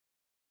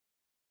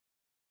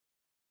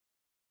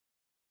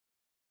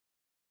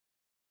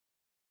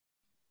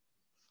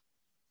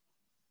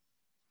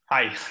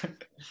Hi.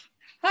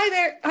 Hi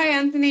there. Hi,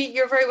 Anthony.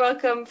 You're very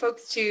welcome,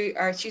 folks, to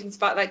our student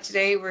spotlight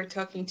today. We're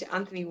talking to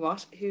Anthony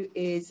Watt, who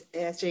is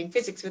studying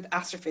physics with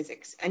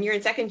Astrophysics. And you're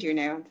in second year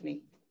now,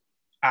 Anthony.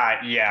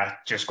 Yeah,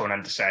 just going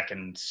into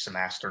second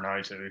semester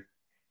now too.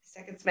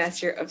 Second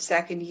semester of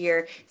second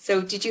year.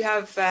 So did you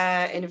have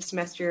end of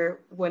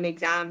semester one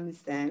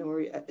exams then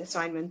or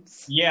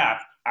assignments? Yeah,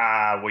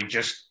 we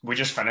just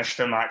finished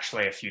them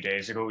actually a few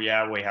days ago.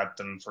 Yeah, we had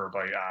them for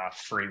about a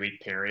 3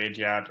 week period.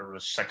 Yeah, there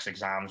was six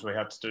exams we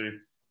had to do.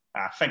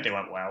 I think they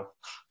went well,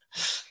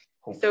 So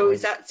hopefully.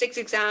 is that six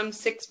exams,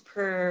 six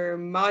per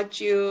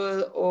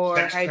module, or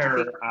Six how do you per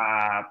think?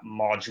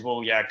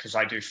 module, yeah, because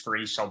I do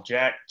three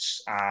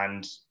subjects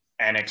and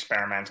in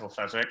experimental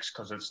physics,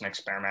 because it's an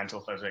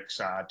experimental physics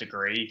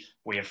degree,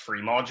 we have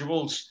three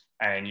modules,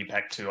 and you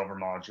pick two other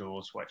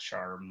modules, which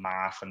are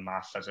math and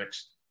math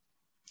physics.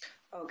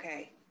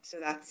 Okay, so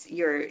that's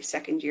your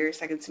second year,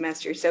 second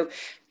semester. So,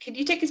 can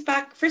you take us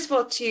back, first of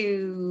all,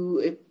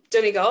 to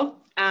Donegal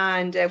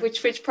and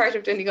which part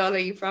of Donegal are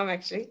you from,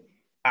 actually?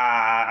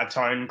 A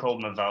town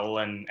called Mayville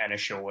in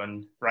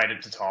Inishowen, right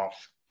at the top.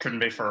 Couldn't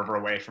be further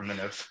away from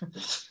Maynooth.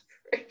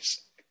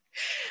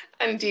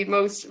 And indeed,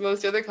 most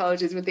other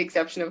colleges, with the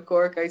exception of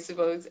Cork, I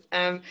suppose.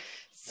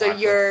 So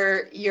Exactly.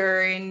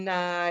 you're in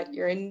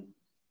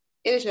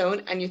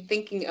Innishowen, and you're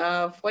thinking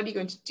of what are you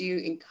going to do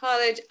in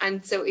college?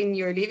 And so, in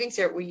your leaving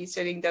cert, were you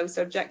studying those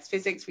subjects,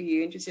 physics? Were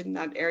you interested in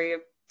that area?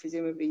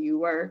 Presumably, you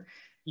were.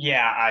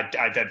 Yeah,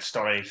 I did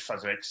study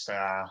physics.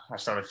 I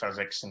studied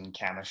physics and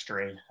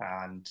chemistry,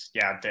 and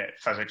yeah,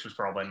 physics was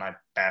probably my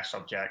best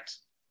subject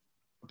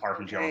apart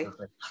from Okay.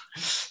 geography.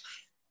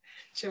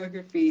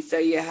 Geography. So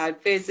you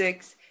had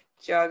physics,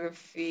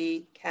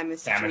 geography,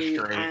 chemistry,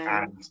 Chemistry, and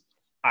and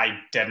I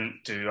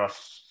didn't do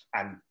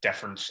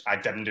I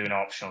didn't do an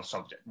optional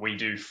subject. We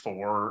do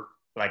four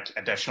like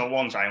additional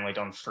ones. I only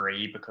done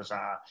three because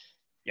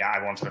yeah,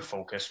 I wanted to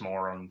focus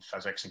more on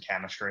physics and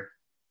chemistry.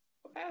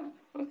 wow,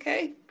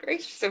 okay,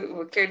 great. So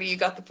well, clearly you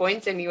got the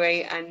points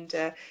anyway, and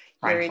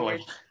you're in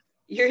Thankfully.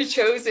 your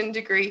chosen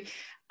degree.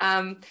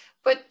 Um,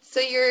 but so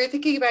you're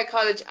thinking about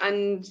college,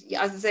 and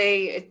as I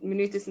say,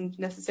 Maynooth isn't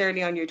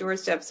necessarily on your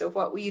doorstep. So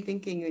what were you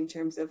thinking in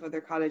terms of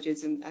other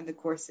colleges and the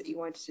course that you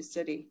wanted to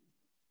study?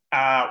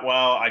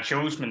 Well, I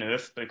chose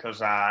Maynooth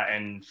because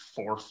in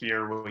fourth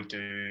year we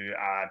do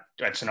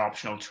it's an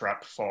optional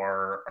trip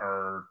for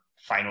our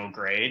final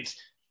grade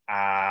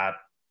uh,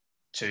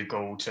 to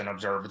go to an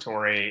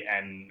observatory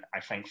in I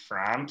think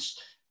France,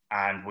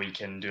 and we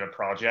can do a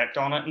project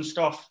on it and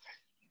stuff.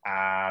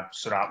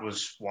 So that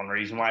was one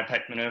reason why I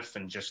picked Maynooth,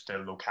 and just the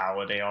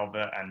locality of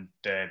it, and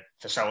the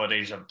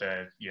facilities of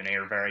the uni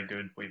are very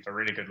good. We have a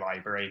really good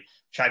library,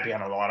 which I be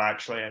in a lot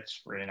actually.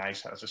 It's really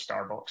nice. It has a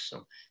Starbucks,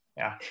 so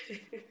yeah.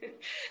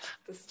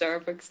 The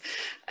Starbucks.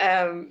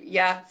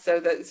 Yeah, so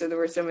there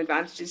were some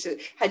advantages.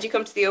 Had you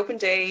come to the open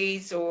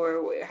days,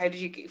 or how did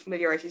you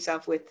familiarize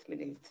yourself with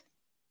Maynooth?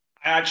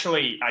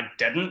 I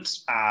didn't.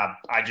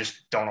 I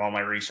just done all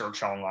my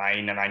research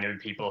online, and I knew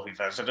people who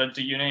visited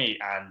the uni,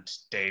 and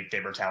they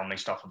were telling me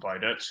stuff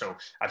about it. So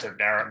I took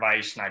their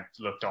advice, and I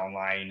looked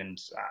online, and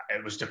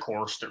it was the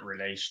course that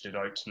really stood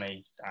out to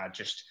me.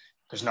 Just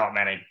because not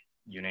many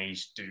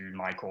unis do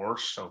my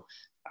course, so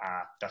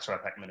that's why I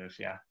picked Maynooth.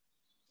 Yeah.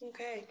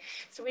 Okay,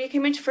 so when you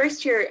came into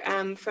first year,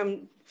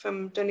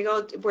 from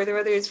Donegal, were there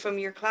others from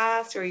your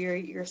class or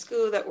your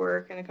school that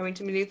were kind of coming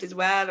to Maynooth as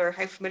well, or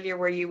how familiar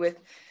were you with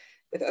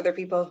other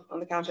people on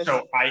the campus?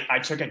 So I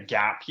took a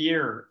gap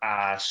year.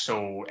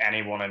 So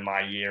anyone in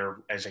my year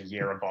is a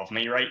year above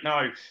me right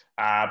now.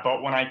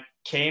 But when I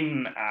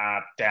came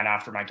then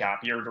after my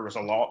gap year, there was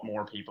a lot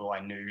more people I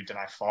knew than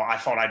I thought. I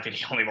thought I'd be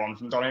the only one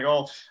from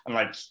Donegal. And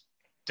like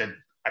the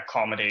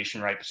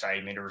accommodation right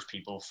beside me, there was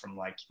people from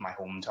like my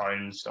hometown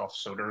and stuff.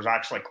 So there was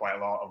actually quite a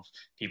lot of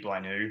people I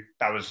knew.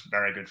 That was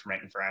very good for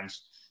making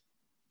friends.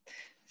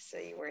 So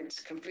you weren't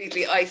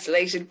completely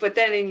isolated, but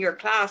then in your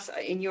class,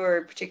 in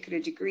your particular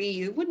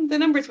degree, the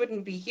numbers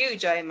wouldn't be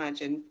huge, I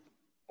imagine,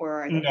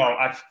 or are they? No,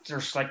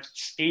 there's like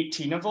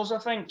 18 of us, I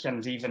think,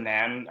 and even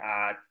then,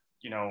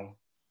 you know,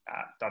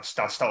 that's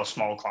still a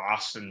small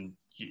class in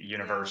Yeah.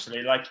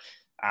 university, like,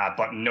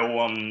 but no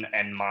one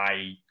in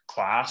my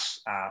class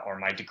or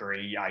my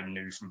degree I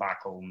knew from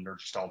back home. They're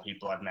just all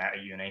people I've met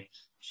at uni.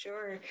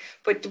 Sure.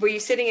 But were you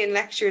sitting in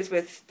lectures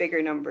with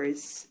bigger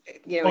numbers?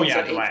 Oh So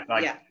yeah,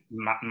 like yeah.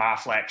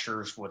 math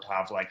lectures would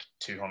have like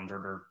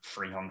 200 or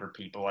 300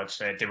 people. I'd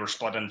say they were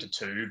split into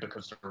two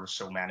because there were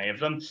so many of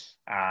them.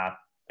 Uh,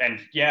 and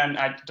yeah,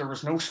 and there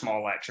was no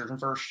small lectures in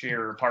first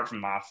year apart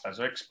from math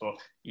physics, but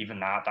even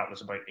that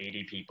was about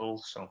 80 people.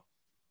 So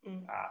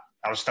Mm.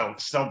 I was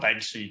still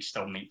big, so you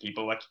still meet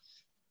people. Like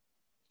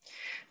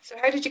So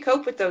how did you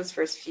cope with those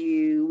first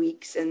few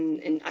weeks and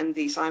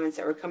the assignments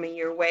that were coming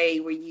your way?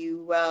 Were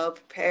you well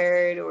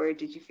prepared, or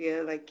did you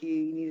feel like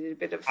you needed a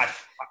bit of I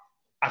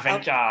I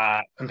think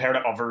help? compared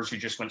to others who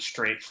just went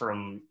straight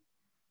from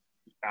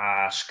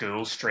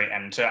school straight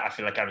into it. I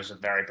feel like I was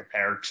very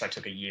prepared because I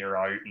took a year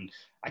out, and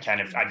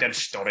I did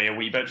study a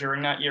wee bit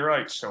during that year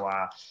out, so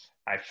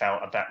I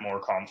felt a bit more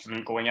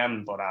confident going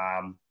in. But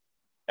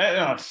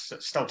No, it's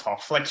still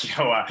tough. Like,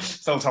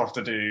 still tough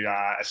to do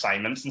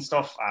assignments and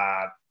stuff.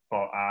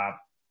 But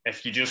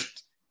if you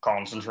just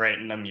concentrate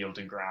on them, you'll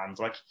do grand.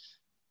 Like,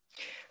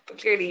 but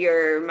clearly,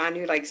 you're a man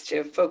who likes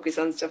to focus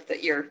on stuff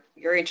that you're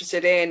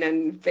interested in,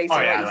 and based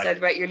on what you said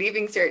about your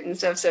leaving certain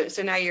stuff.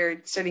 So now you're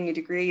studying a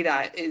degree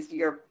that is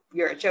your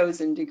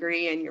chosen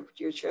degree and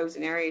your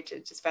chosen area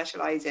to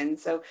specialize in.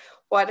 So,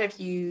 what have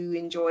you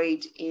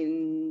enjoyed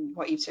in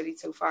what you've studied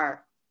so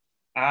far?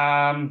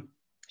 Well,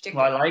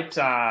 I liked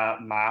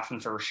math in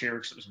first year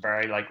because it was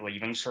very like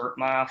leaving cert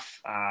math,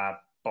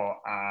 but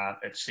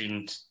it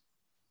seemed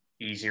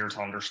easier to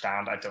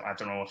understand. I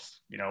don't know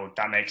if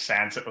that makes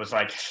sense. It was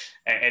like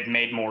it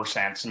made more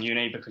sense in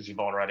uni because you've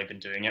already been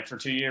doing it for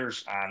 2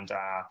 years, and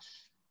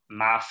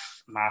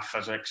math,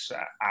 physics,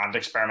 and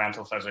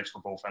experimental physics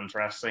were both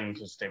interesting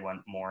because they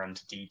went more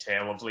into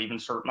detail of leaving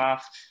cert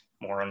math,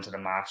 more into the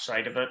math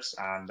side of it,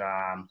 and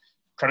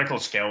critical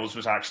skills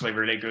was actually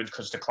really good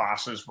because that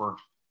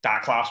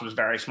class was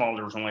very small.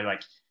 There was only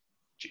like,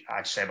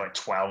 I'd say about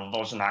 12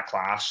 of us in that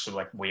class. So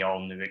like we all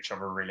knew each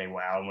other really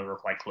well and we were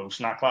quite close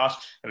in that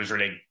class. It was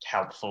really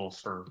helpful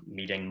for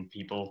meeting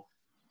people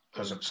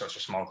because it's such a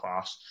small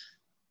class.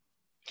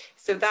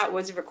 So that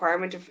was a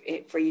requirement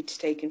for you to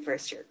take in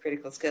first year,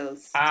 critical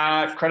skills?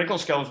 Critical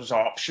skills was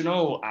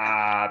optional.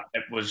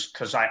 It was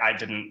because I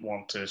didn't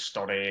want to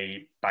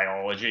study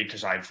biology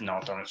because I've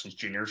not done it since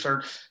junior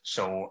cert.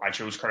 So I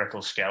chose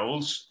critical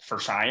skills for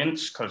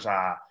science because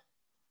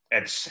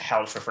it's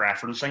helps with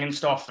referencing and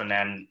stuff. And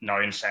then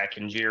now in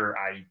second year,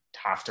 I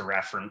have to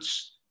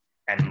reference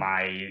in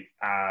my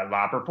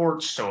lab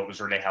reports. So it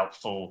was really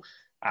helpful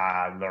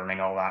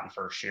learning all that in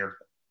first year.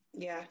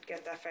 Yeah,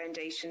 get that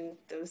foundation,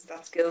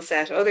 that skill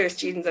set. Other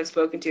students I've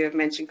spoken to have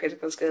mentioned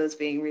critical skills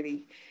being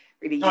really,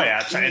 really Oh yeah,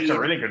 it's a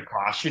really good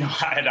class. It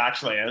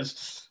actually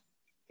is.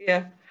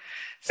 Yeah.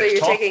 So it's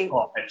you're tough, taking.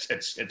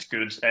 It's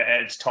good.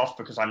 It's tough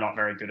because I'm not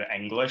very good at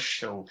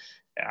English. So,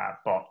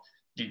 but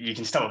you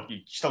still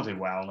do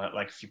well in it.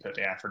 Like if you put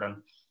the effort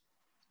in.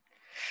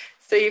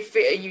 So you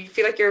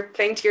feel like you're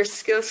playing to your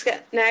skill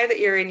set now that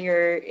you're in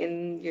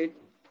your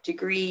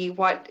degree.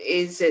 What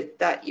is it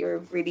that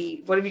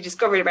what have you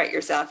discovered about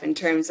yourself in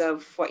terms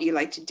of what you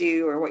like to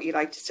do or what you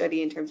like to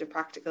study in terms of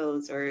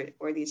practicals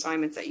or the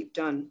assignments that you've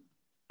done?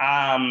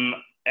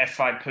 If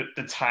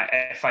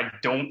I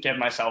don't give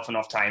myself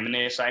enough time in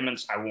the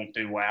assignments, I won't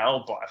do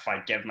well. But if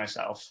I give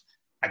myself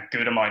a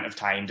good amount of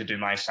time to do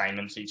my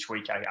assignments each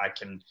week,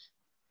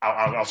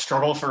 I'll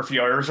struggle for a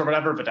few hours or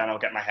whatever, but then I'll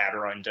get my head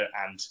around it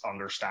and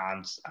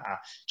understand.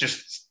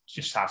 Just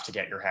have to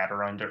get your head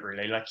around it,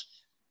 really. Like,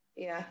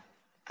 yeah.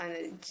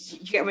 And do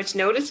you get much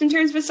notice in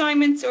terms of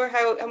assignments, or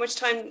how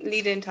much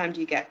lead-in time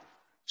do you get?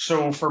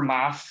 So for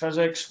math,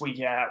 physics, we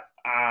get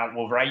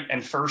right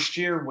in first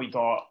year we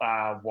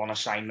got one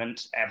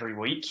assignment every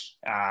week.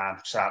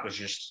 So that was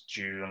just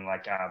due on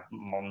like a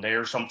Monday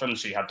or something.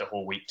 So you had the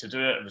whole week to do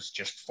it. It was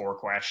just 4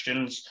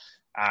 questions.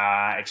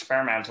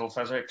 Experimental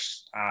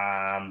physics,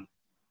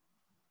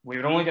 we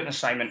would only get an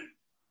assignment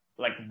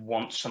like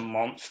once a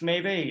month,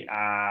 maybe.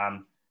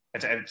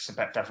 It's a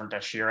bit different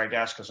this year, I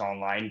guess, because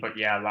online. But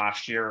yeah,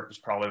 last year it was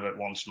probably about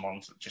once a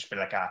month. It'd just be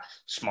like a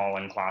small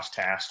in-class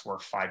test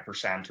worth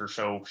 5% or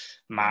so.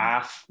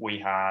 Math, we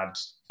had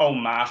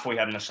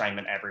an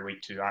assignment every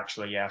week too,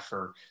 actually. Yeah,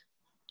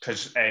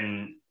 because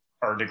in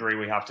our degree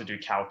we have to do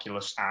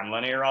calculus and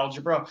linear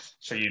algebra.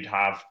 So you'd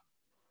have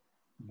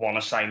one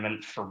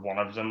assignment for one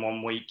of them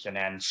one week and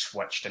then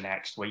switch the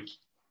next week.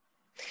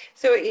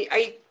 So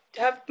I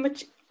have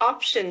much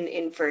option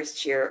in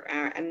first year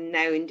and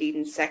now indeed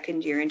in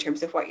second year in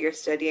terms of what you're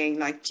studying.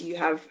 Like,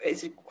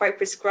 is it quite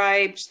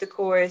prescribed, the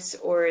course,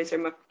 or is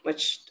there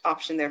much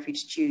option there for you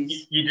to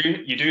choose?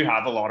 You do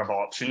have a lot of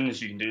options.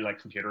 You can do like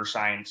computer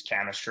science,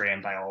 chemistry,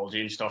 and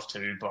biology and stuff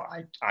too, but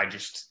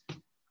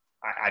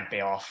I'd be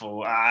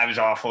awful. I was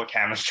awful at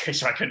chemistry,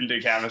 so I couldn't do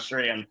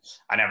chemistry, and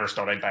I never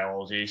studied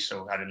biology,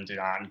 so I didn't do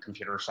that. And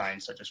computer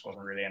science, I just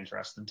wasn't really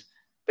interested.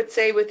 But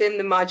say within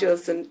the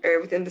modules or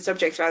within the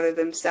subjects rather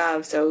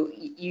themselves, so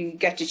you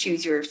get to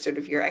choose your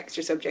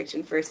extra subject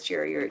in first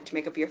year to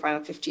make up your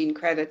final 15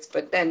 credits.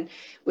 But then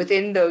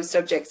within those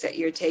subjects that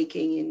you're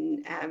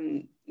taking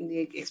in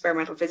the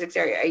experimental physics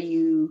area, are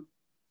you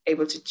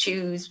able to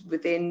choose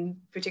within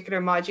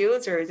particular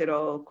modules, or is it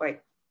all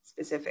quite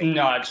specific?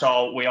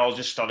 No, we all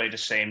just study the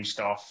same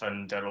stuff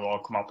and it'll all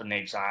come up in the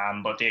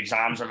exam. But the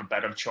exams have a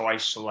bit of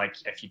choice. So like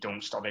if you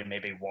don't study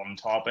maybe one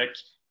topic,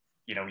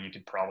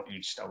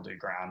 you'd still do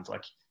grand.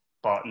 Like,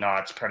 but no,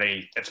 it's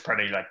pretty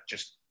like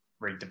just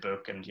read the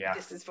book and yeah.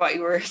 This is what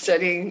you were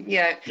studying.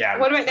 Yeah. Yeah.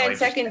 What about now in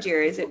second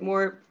year? Is there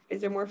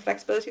more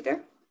flexibility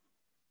there?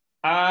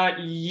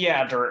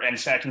 Yeah, in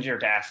second year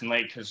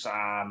definitely, because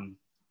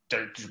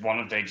one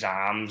of the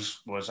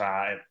exams was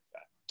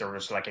there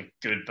was like a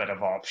good bit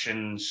of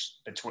options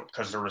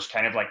because there was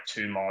kind of like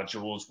 2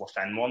 modules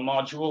within one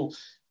module,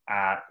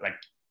 like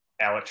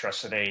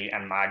electricity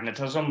and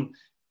magnetism.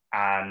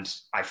 and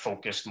I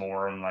focused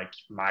more on like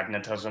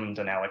magnetism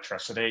than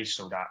electricity.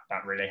 So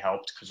that really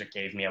helped because it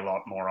gave me a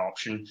lot more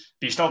option.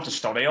 But you still have to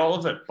study all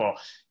of it, but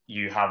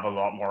you have a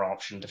lot more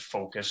option to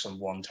focus on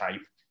one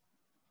type.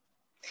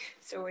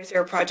 So is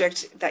there a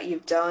project that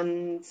you've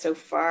done so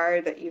far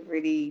that you've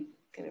really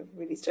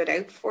stood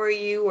out for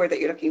you, or that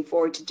you're looking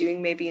forward to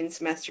doing maybe in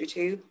semester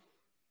 2?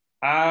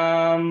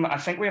 I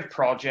think we have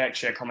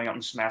projects coming up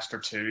in semester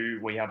 2.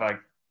 We have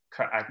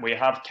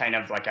kind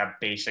of like a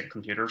basic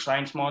computer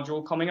science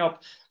module coming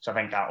up. So I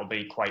think that will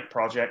be quite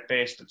project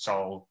based. It's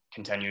all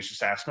continuous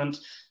assessment.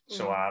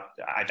 So I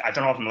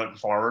don't know if I'm looking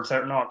forward to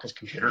it or not, because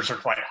computers are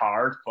quite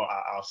hard, but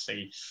I'll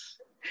see.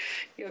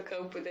 You'll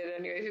cope with it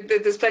anyway.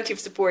 There's plenty of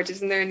support,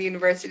 isn't there, in the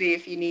university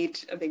if you need,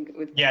 I think,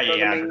 with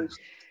programming. There's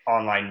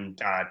online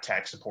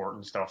tech support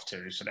and stuff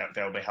too, so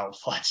they'll be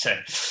helpful, I'd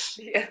say.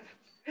 Yeah.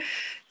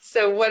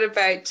 So what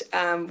about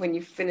when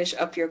you finish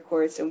up your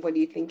course, and what are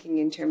you thinking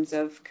in terms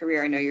of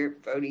career? I know you're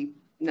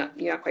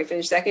not quite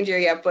finished second year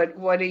yet, but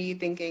what are you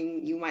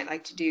thinking you might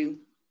like to do?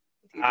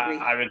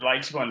 I would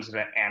like to go into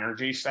the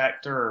energy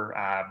sector,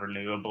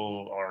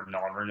 renewable or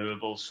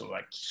non-renewable, so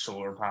like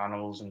solar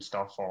panels and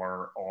stuff,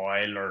 or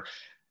oil, or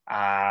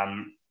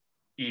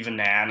even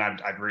then,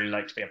 I'd really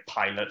like to be a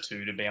pilot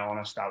too, to be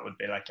honest. That would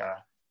be like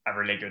a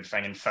really good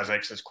thing. In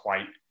physics is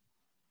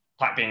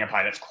being a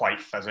pilot's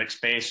quite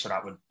physics-based, so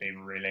that would be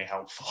really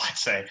helpful, I'd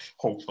say,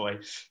 hopefully.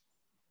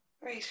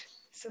 Right.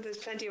 So there's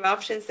plenty of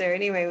options there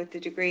anyway with the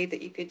degree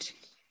that you could...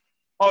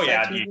 Oh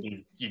yeah,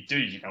 you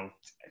do,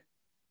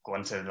 go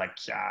into like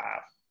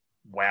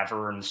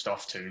weather and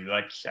stuff too.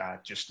 Like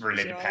just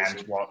really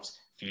depends what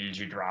field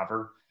you'd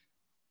rather.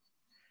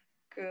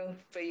 Cool,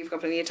 but you've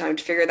got plenty of time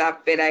to figure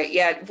that bit out.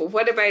 Yeah.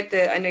 What about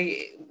I know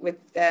with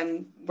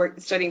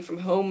studying from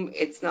home,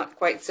 it's not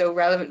quite so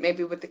relevant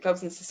maybe with the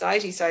clubs and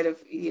society side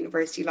of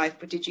university life.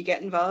 But did you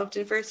get involved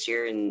in first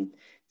year and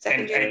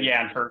second year?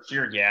 In first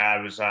year, yeah,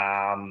 I was.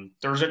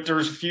 There was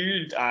a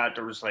few.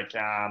 There was like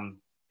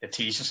the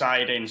tea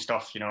society and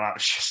stuff, I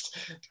was just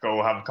to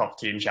go have a cup of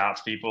tea and chat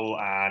to people.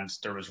 And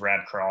there was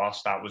Red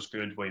Cross, that was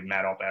good. We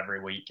met up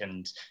every week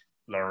and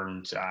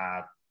learned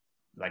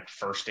like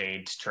first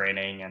aid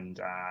training and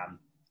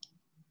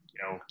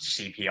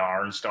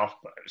CPR and stuff.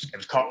 But it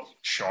was cut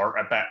short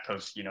a bit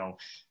because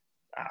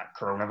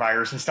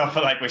coronavirus and stuff.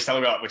 But like we still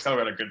got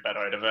a good bit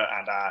out of it.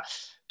 And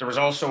there was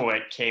also,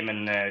 it came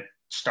in the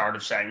start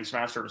of second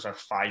semester. It was a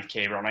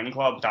 5K running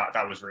club.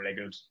 That was really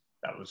good.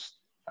 That was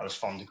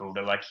fun to go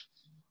to. Like.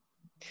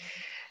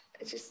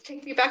 Just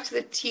take me back to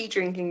the tea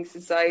drinking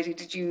society.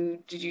 Did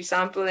you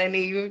sample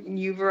any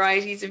new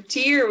varieties of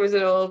tea, or was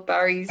it all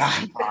Barry's?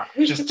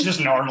 just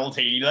normal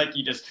tea. Like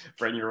you just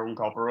bring your own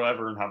cup or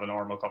whatever and have a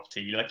normal cup of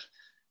tea. Like.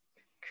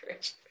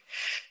 Great.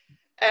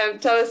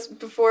 Tell us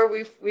before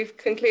we've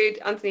concluded,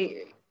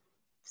 Anthony,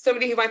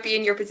 somebody who might be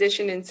in your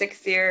position in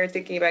sixth year,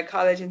 thinking about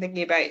college and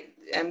thinking about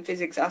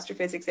physics,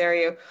 astrophysics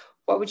area.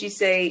 What would you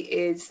say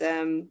is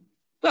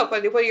what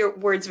are your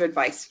words of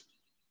advice?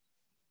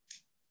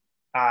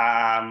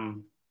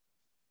 Be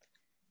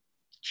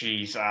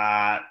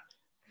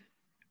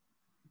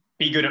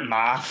good at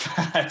math.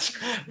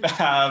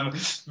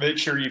 Make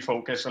sure you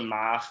focus on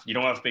math. You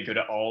don't have to be good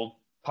at all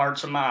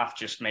parts of math.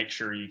 Just make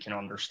sure you can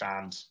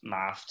understand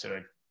math to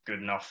a good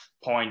enough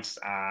point.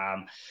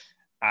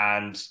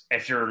 And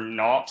if you're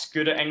not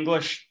good at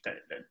English,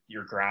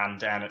 you're grand.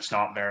 Then it's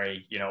not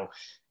very,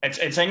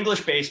 it's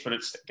English based, but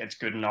it's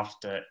good enough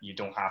that you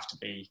don't have to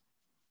be,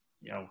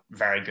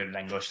 very good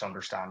at English to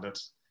understand it.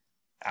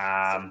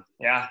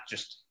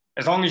 Just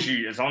as long as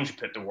you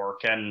put the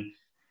work in,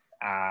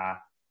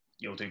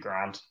 you'll do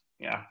grand.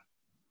 Yeah.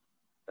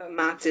 But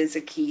maths is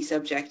a key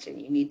subject,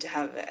 and you need to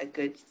have a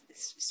good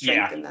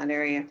strength in that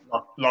area.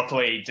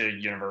 Luckily, the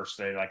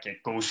university, like,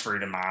 it goes through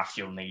the math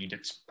you'll need.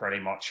 It's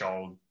pretty much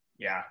all.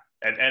 Yeah.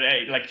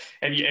 Like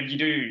if you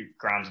do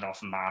grand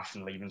enough in math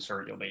and leaving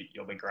cert,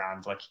 you'll be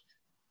grand. Like.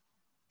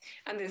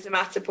 And there's a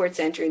math support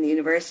centre in the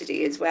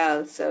university as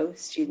well, so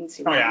students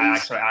who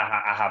actually,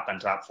 I have been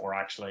to that before,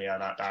 actually.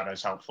 Yeah, that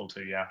is helpful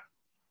too, yeah.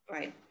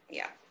 Right,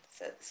 yeah.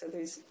 So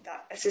there's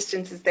that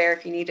assistance is there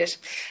if you need it.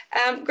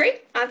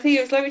 Great, Anthony,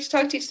 it was lovely to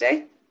talk to you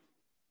today.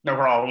 No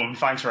problem.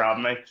 Thanks for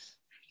having me.